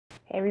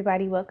Hey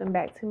everybody, welcome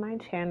back to my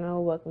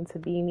channel. Welcome to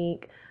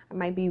b.younique. I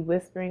might be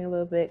whispering a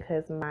little bit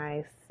because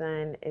my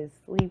son is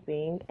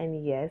sleeping,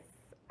 and yes,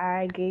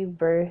 I gave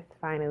birth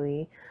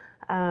finally.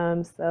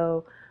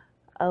 So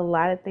a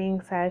lot of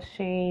things has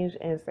changed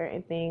and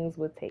certain things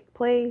would take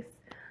place.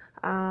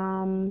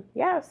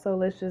 Yeah, so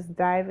let's just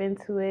dive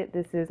into it.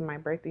 This is my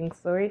birthing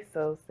story,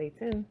 so stay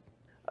tuned.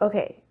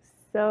 Okay,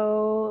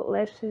 so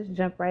let's just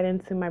jump right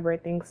into my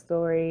birthing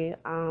story.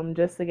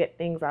 Just to get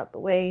things out the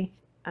way.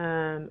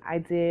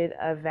 I did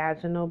a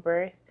vaginal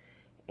birth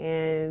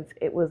and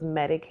it was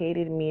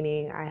medicated,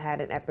 meaning I had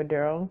an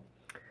epidural.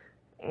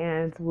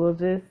 And we'll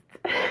just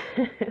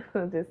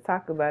we'll just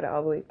talk about it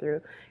all the way through.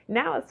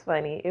 Now it's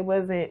funny. It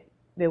wasn't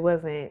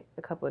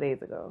a couple of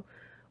days ago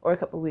or a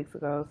couple of weeks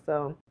ago.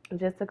 So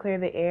just to clear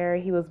the air,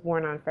 he was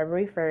born on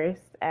February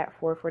 1st at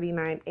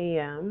 4:49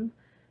 a.m.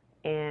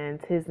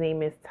 and his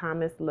name is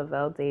Thomas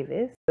Lavelle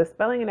Davis. The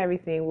spelling and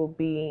everything will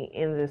be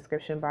in the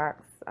description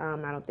box. I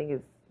don't think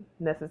it's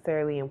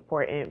necessarily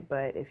important,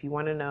 but if you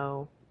want to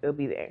know, it'll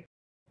be there.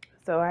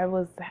 So I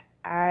was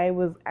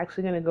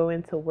actually going to go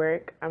into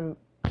work. I'm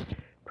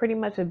pretty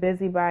much a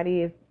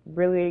busybody. If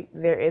really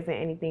there isn't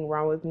anything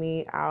wrong with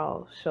me,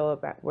 I'll show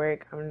up at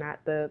work. I'm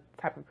not the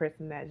type of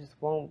person that just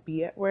won't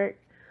be at work.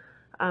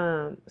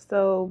 But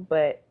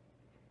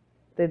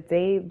the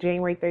day,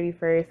 January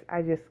 31st,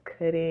 I just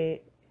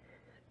couldn't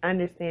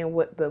understand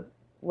what the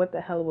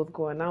hell was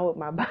going on with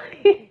my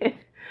body.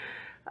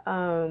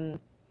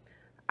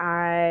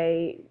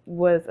 I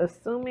was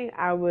assuming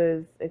I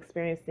was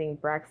experiencing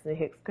Braxton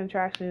Hicks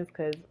contractions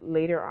because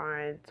later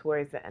on,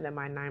 towards the end of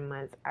my 9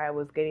 months, I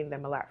was getting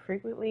them a lot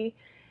frequently,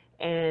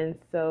 and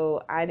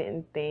so I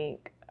didn't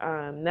think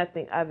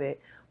nothing of it.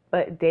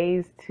 But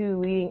days two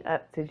leading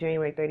up to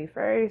January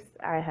 31st,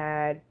 I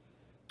had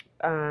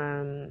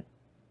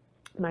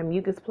my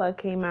mucus plug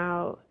came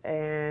out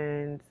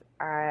and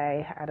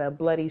I had a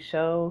bloody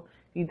show.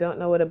 If you don't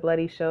know what a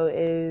bloody show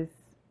is,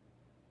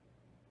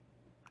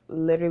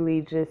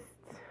 literally just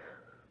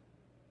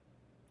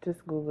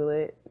Google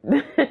it.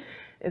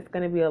 It's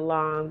going to be a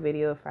long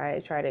video if I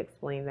try to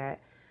explain that.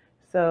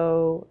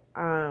 So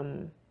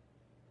so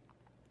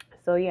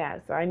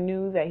I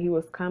knew that he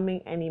was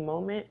coming any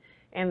moment.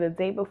 And the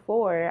day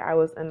before, I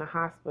was in the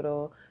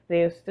hospital.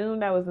 They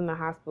assumed I was in the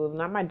hospital,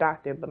 not my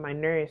doctor, but my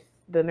nurse.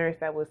 The nurse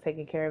that was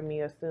taking care of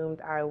me assumed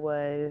I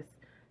was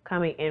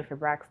coming in for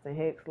Braxton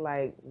Hicks.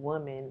 Like,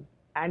 woman,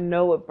 I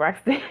know what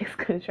Braxton Hicks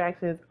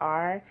contractions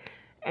are,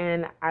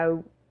 and I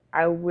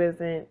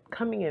wasn't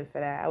coming in for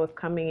that. I was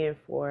coming in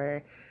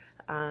for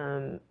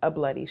a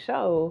bloody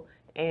show,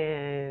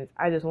 and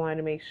I just wanted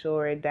to make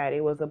sure that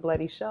it was a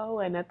bloody show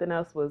and nothing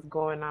else was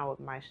going on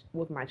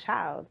with my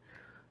child.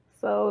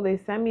 So they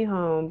sent me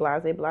home,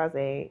 blase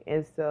blase,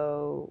 and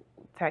so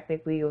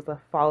technically it was a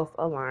false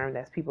alarm,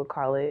 as people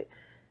call it.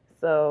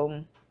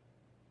 So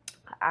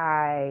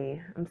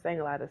I'm saying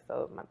a lot of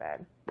so, my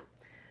bad.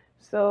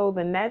 So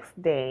the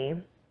next day,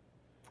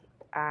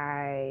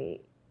 the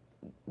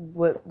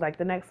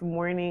next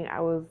morning,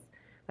 I was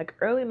like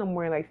early in the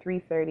morning, like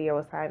 3:30, I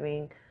was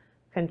having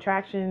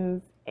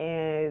contractions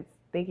and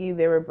thinking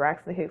they were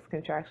Braxton Hicks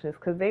contractions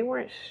because they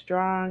weren't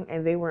strong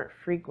and they weren't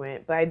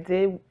frequent, but I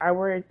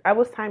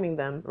was timing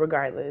them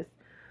regardless.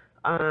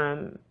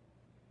 Um,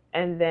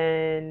 and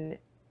then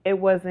it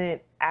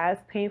wasn't as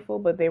painful,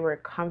 but they were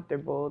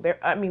comfortable. They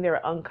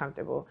were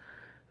uncomfortable.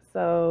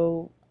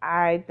 So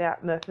I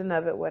thought nothing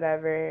of it,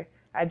 whatever.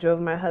 I drove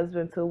my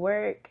husband to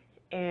work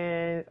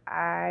and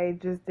I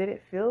just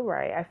didn't feel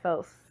right. I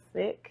felt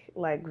sick.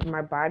 Like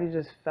my body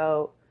just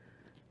felt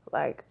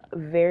like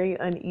very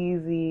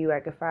uneasy.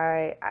 Like if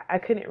I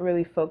couldn't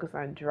really focus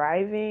on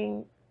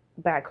driving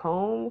back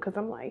home because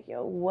I'm like,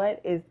 yo,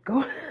 what is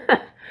going on?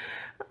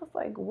 I was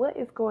like, what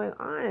is going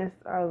on?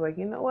 So I was like,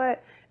 you know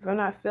what? If I'm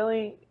not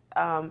feeling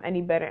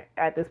any better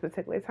at this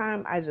particular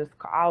time, I'll just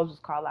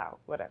call out,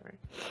 whatever.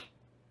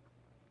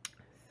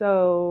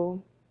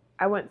 So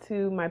I went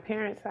to my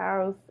parents'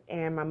 house,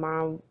 and my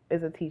mom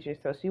is a teacher,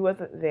 so she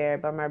wasn't there.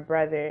 But my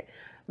brother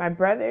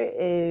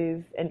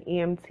is an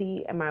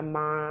EMT, and my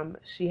mom,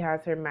 she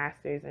has her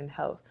master's in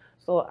health.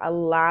 So a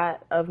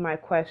lot of my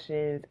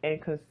questions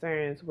and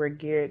concerns were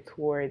geared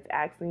towards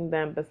asking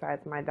them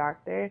besides my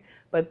doctor,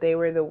 but they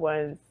were the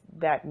ones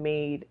that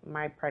made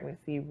my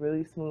pregnancy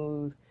really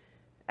smooth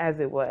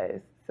as it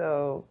was.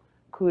 So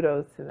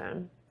kudos to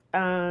them.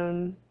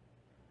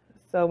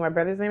 So my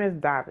brother's name is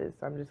Davis.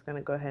 So I'm just going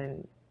to go ahead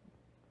and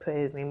put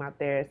his name out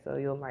there so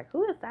you'll like,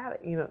 who is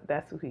that? You know,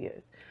 that's who he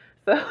is.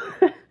 So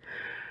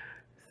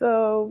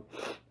so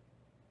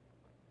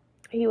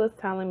he was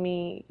telling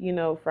me, you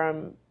know,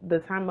 from the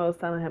time I was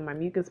telling him my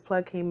mucus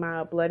plug came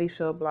out, bloody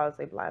show, blase,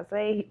 blase,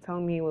 he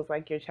told me it was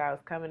like, your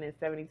child's coming in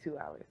 72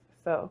 hours.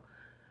 So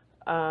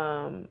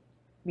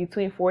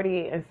between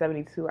 48 and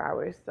 72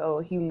 hours. So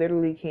he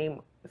literally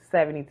came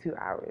 72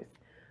 hours.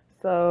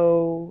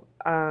 So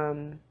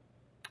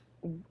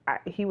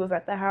he was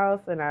at the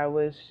house and I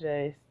was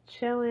just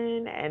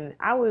chilling, and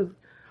I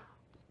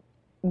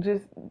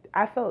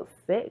felt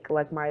sick.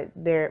 Like my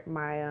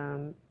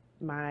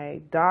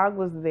dog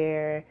was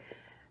there,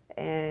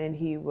 and and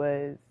he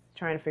was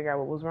trying to figure out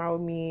what was wrong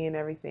with me and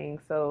everything.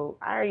 So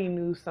I already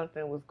knew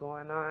something was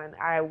going on.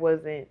 I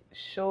wasn't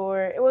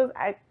sure.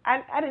 I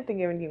didn't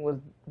think anything was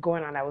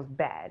going on that was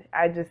bad.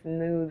 I just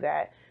knew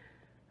that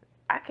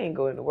I can't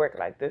go into work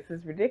like this.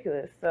 It's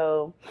ridiculous.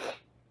 So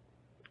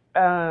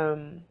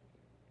my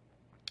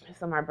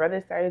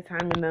brother started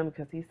timing them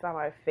because he saw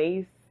my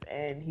face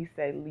and he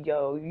said,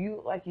 yo, you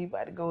look like you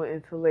about to go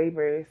into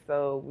labor.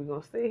 So we're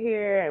going to sit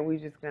here and we're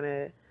just going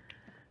to,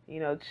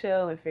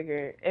 chill and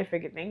figure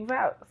things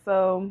out.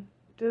 So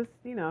just,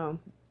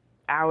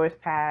 hours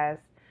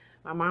passed.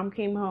 My mom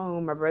came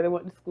home. My brother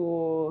went to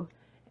school,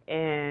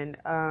 and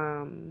my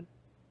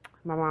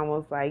mom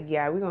was like,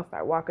 yeah, we're going to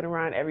start walking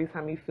around every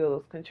time you feel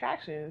those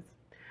contractions.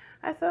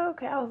 I said,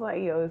 okay. I was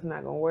like, yo, it's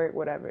not going to work,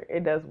 whatever.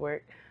 It does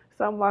work.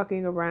 So I'm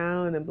walking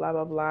around and blah,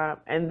 blah, blah.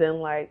 And then,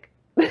 like,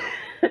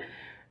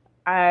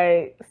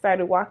 I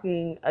started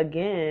walking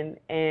again,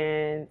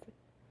 and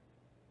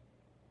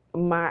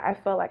I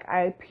felt like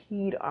I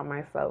peed on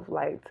myself,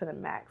 like, to the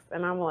max.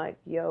 And I'm like,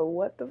 yo,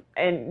 what the?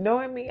 And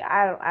knowing me,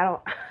 I don't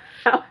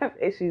I don't have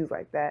issues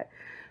like that.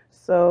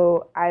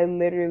 So I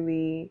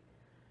literally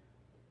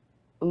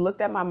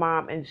looked at my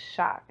mom in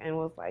shock and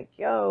was like,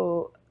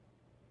 yo,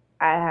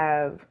 I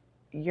have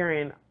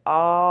urine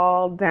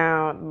all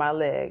down my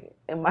leg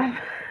and my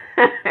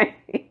thigh.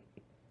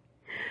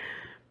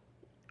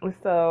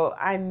 So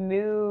I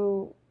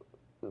knew,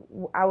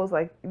 I was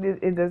like,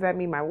 does that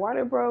mean my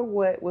water broke?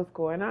 What's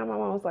going on? My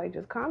mom was like,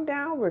 just calm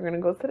down. We're going to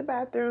go to the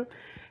bathroom.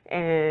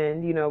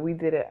 And, we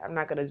did it. I'm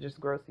not going to just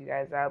gross you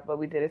guys out, but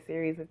we did a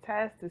series of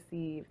tests to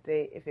see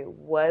if it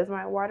was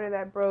my water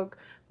that broke.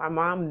 My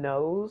mom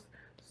knows.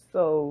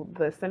 So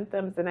the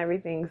symptoms and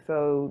everything,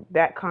 so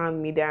that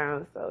calmed me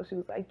down. So she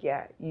was like,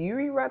 yeah, you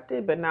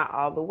erupted, but not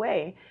all the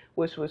way,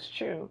 which was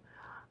true.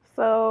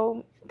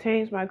 So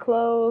changed my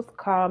clothes,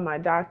 called my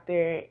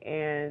doctor,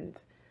 and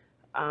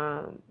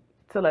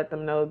to let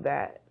them know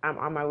that I'm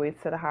on my way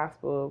to the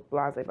hospital,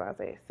 blase,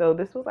 blase. So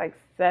this was like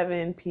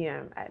 7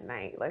 p.m. at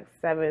night, like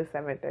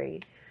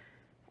 7:30.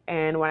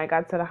 And when I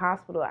got to the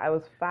hospital, I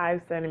was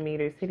 5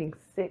 centimeters, hitting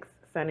 6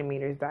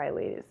 centimeters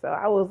dilated. So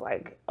I was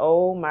like,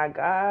 oh my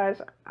gosh,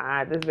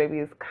 this baby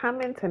is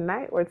coming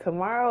tonight or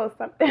tomorrow or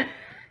something.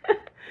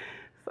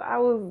 So I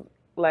was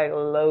like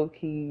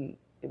low-key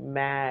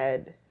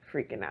mad,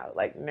 freaking out,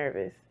 like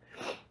nervous.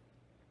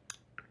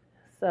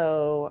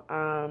 So,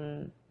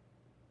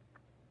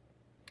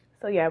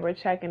 so yeah, we're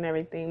checking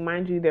everything.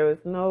 Mind you, there was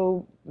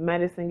no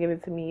medicine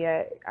given to me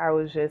yet. I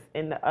was just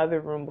in the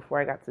other room before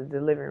I got to the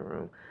delivery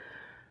room.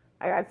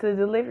 I got to the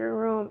delivery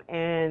room,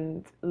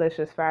 and let's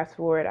just fast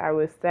forward. I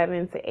was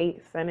 7 to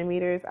 8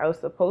 centimeters. I was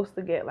supposed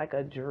to get like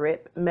a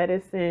drip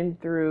medicine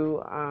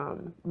through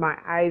my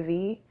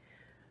IV.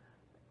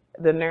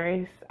 The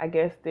nurse, I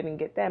guess, didn't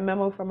get that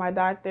memo from my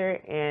doctor,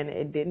 and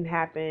it didn't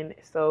happen.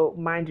 So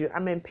mind you,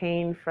 I'm in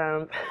pain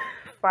from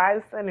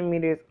 5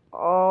 centimeters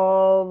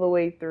all the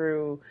way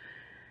through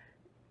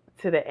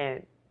to the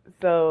end.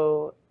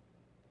 So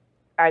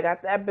I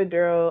got the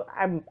epidural.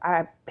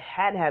 I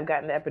had to have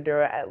gotten the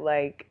epidural at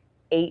like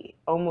 8,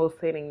 almost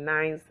hitting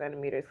 9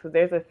 centimeters, because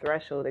there's a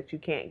threshold that you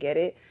can't get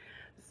it.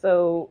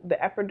 So the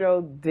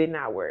epidural did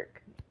not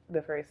work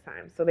the first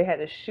time. So they had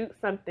to shoot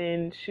some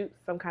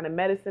kind of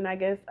medicine, I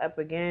guess, up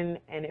again,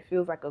 and it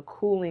feels like a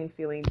cooling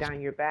feeling down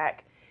your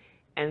back.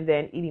 And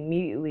then it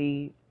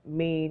immediately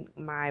made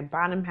my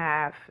bottom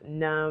half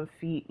numb,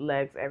 feet,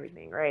 legs,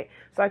 everything, right?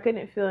 So I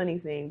couldn't feel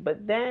anything.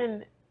 But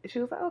then she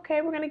was like,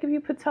 okay, we're going to give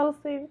you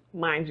Pitocin.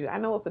 Mind you, I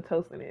know what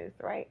Pitocin is,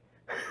 right?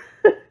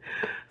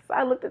 So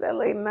I looked at that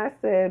lady and I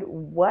said,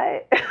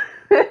 what?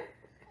 I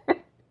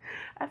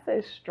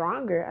said,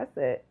 stronger. I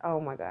said, oh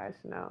my gosh,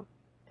 no.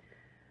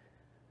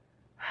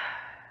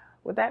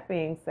 With that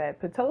being said,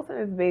 Pitocin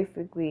is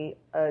basically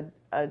a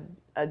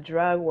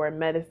drug or a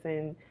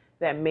medicine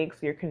that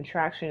makes your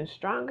contractions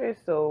stronger.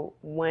 So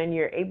when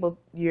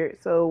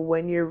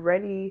when you're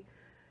ready,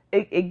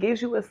 it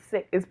gives you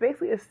it's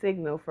basically a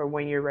signal for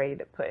when you're ready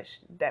to push.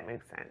 That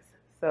makes sense.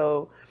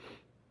 So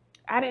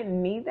I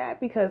didn't need that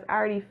because I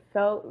already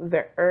felt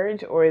the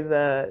urge or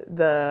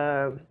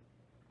the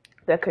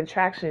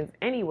contractions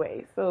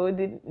anyway. So it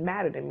didn't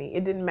matter to me.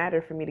 It didn't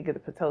matter for me to get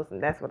the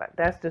Pitocin.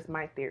 That's just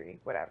my theory,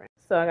 whatever.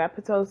 So I got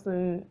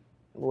Pitocin,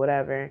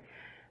 whatever.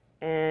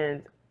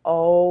 And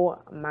oh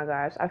my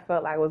gosh, I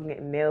felt like I was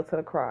getting nailed to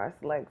the cross.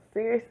 Like,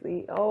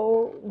 seriously,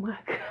 oh my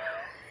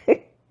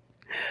God.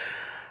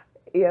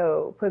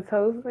 Yo,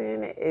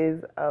 Pitocin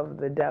is of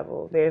the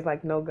devil. There's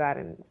like no God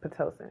in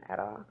Pitocin at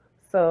all.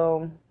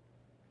 So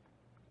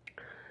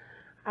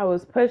I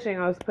was pushing,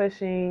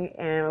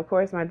 and of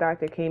course my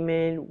doctor came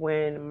in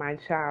when my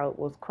child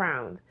was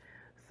crowned.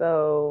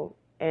 So,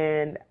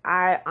 and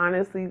I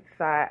honestly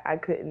thought I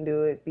couldn't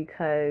do it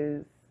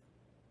because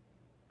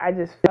I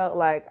just felt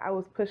like I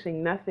was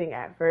pushing nothing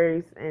at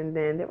first, and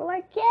then they were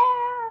like,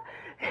 yeah,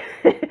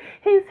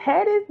 his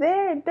head is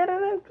there, da da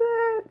da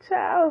da.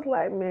 I was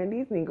like, man,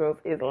 these Negroes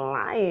is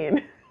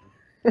lying.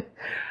 I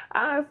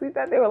honestly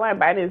thought they were lying,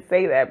 but I didn't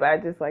say that, but I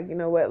just like, you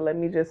know what, let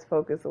me just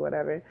focus or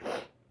whatever.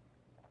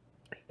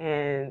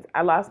 and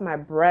I lost my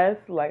breath.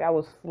 Like, I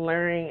was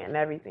slurring and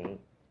everything.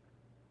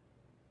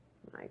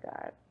 My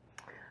God.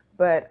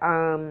 But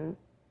I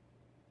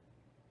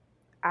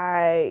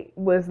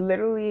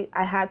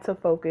had to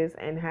focus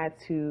and had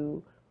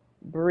to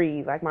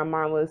breathe. Like, my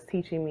mom was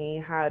teaching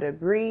me how to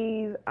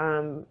breathe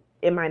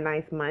in my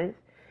 9th month.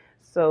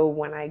 So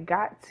when I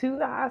got to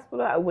the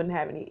hospital, I wouldn't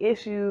have any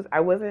issues.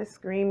 I wasn't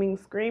screaming.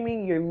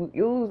 You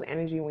lose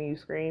energy when you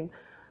scream.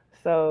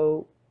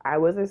 So I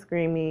wasn't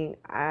screaming.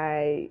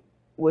 I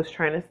was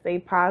trying to stay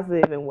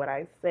positive in what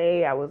I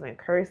say. I wasn't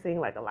cursing.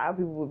 Like, a lot of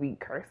people would be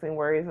cursing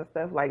words and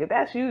stuff. Like, if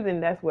that's you, then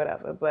that's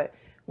whatever. But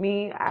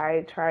me,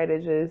 I try to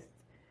just,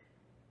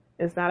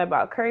 it's not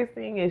about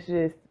cursing. It's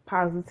just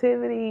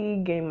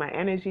positivity, getting my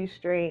energy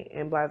straight,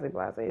 and blah, blah,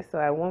 blah. So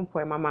at one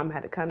point, my mom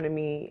had to come to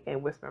me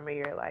and whisper in my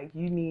ear, like,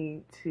 you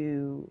need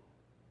to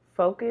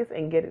focus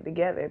and get it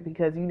together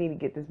because you need to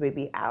get this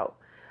baby out.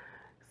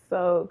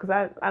 So,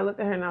 because I looked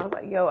at her and I was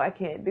like, yo, I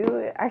can't do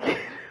it. I can't.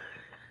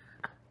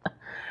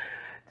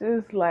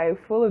 Just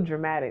like full of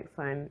dramatic,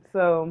 son.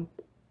 So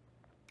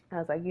I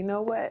was like, you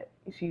know what?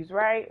 She's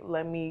right.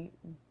 Let me,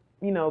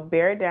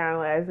 bear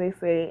down, as they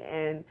say,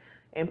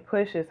 and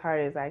push as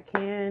hard as I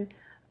can.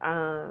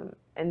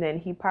 And then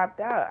he popped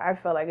out. I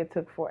felt like it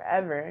took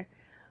forever,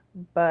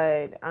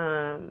 but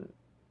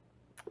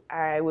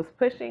I was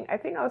pushing. I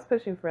think I was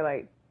pushing for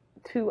like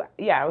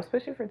I was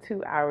pushing for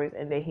 2 hours,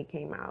 and then he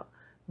came out.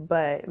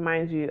 But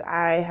mind you,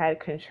 I had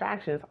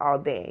contractions all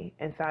day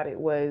and thought it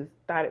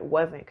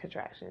wasn't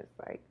contractions.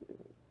 Like,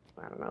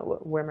 I don't know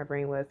where my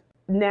brain was.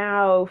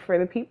 Now, for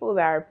the people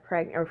that are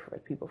pregnant, or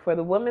for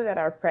the women that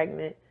are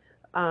pregnant,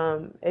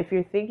 if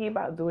you're thinking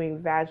about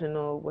doing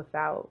vaginal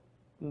without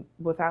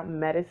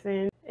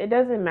medicine, it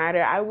doesn't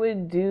matter. I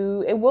would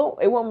do it.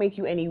 Won't make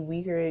you any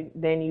weaker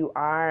than you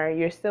are.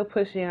 You're still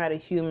pushing out a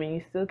human.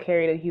 You still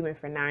carried a human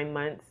for 9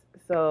 months.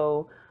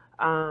 So,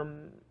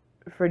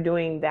 for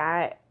doing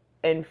that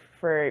and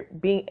for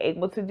being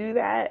able to do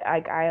that,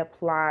 like, I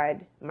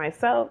applaud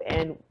myself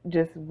and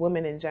just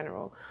women in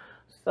general.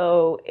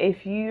 So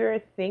if you're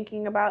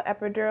thinking about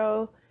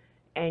epidural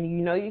and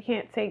you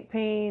can't take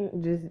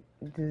pain, just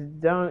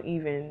don't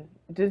even,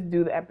 just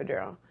do the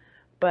epidural.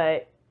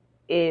 But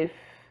if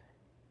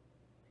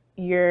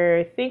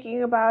you're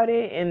thinking about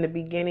it in the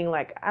beginning,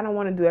 like, I don't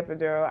want to do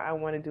epidural, I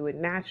want to do it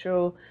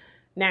natural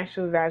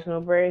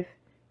vaginal birth,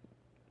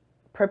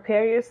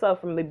 prepare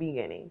yourself from the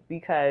beginning,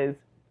 because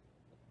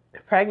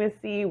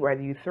pregnancy,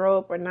 whether you throw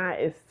up or not,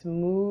 is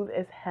smooth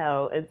as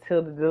hell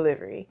until the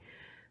delivery.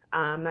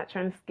 I'm not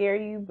trying to scare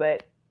you,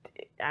 but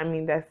I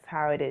mean, that's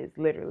how it is,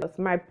 literally.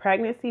 So my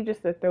pregnancy,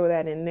 just to throw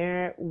that in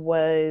there,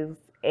 was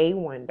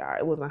A1, dog.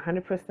 It was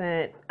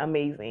 100%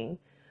 amazing.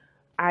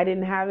 I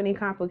didn't have any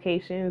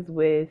complications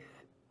with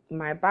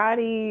my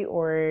body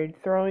or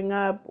throwing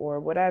up or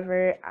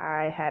whatever.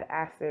 I had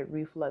acid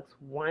reflux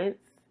once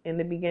in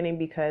the beginning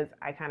because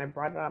I kind of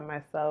brought it on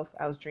myself.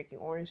 I was drinking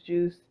orange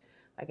juice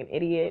like an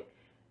idiot.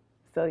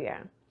 So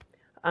yeah,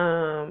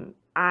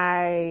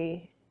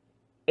 I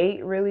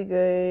ate really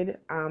good.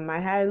 I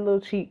had little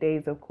cheat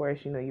days, of course.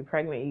 You're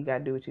pregnant, you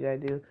gotta do what you gotta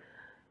do.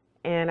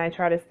 And I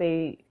try to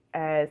stay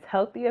as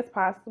healthy as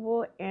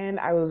possible, and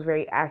I was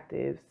very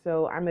active.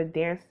 So I'm a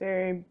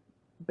dancer,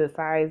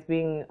 besides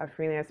being a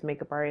freelance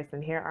makeup artist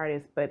and hair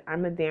artist, but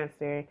I'm a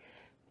dancer,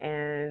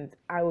 and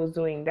I was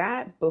doing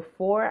that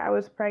before I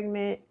was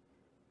pregnant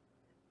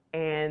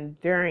and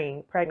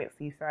during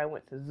pregnancy. So I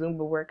went to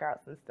Zumba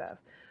workouts and stuff.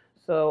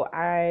 So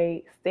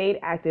I stayed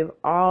active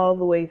all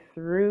the way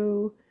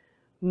through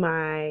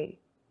my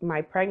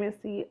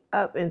pregnancy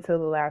up until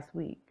the last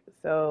week.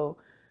 So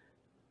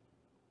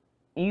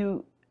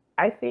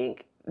I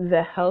think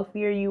the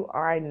healthier you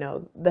are,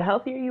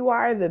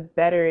 the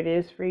better it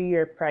is for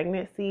your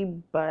pregnancy,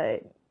 but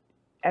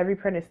every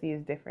pregnancy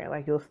is different.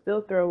 Like, you'll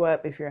still throw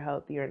up if you're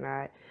healthy or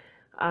not.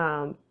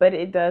 But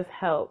it does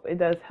help. It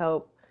does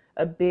help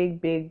a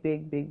big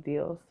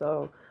deal.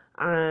 So,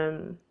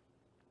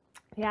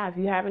 yeah, if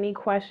you have any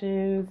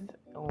questions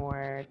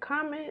or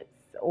comments,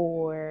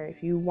 or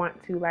if you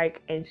want to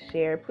like and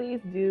share, please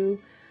do.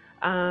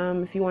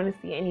 If you want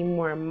to see any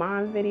more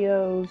mom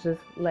videos,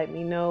 just let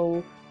me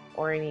know,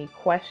 or any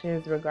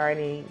questions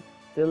regarding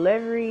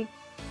delivery.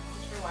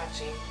 Thanks for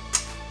watching.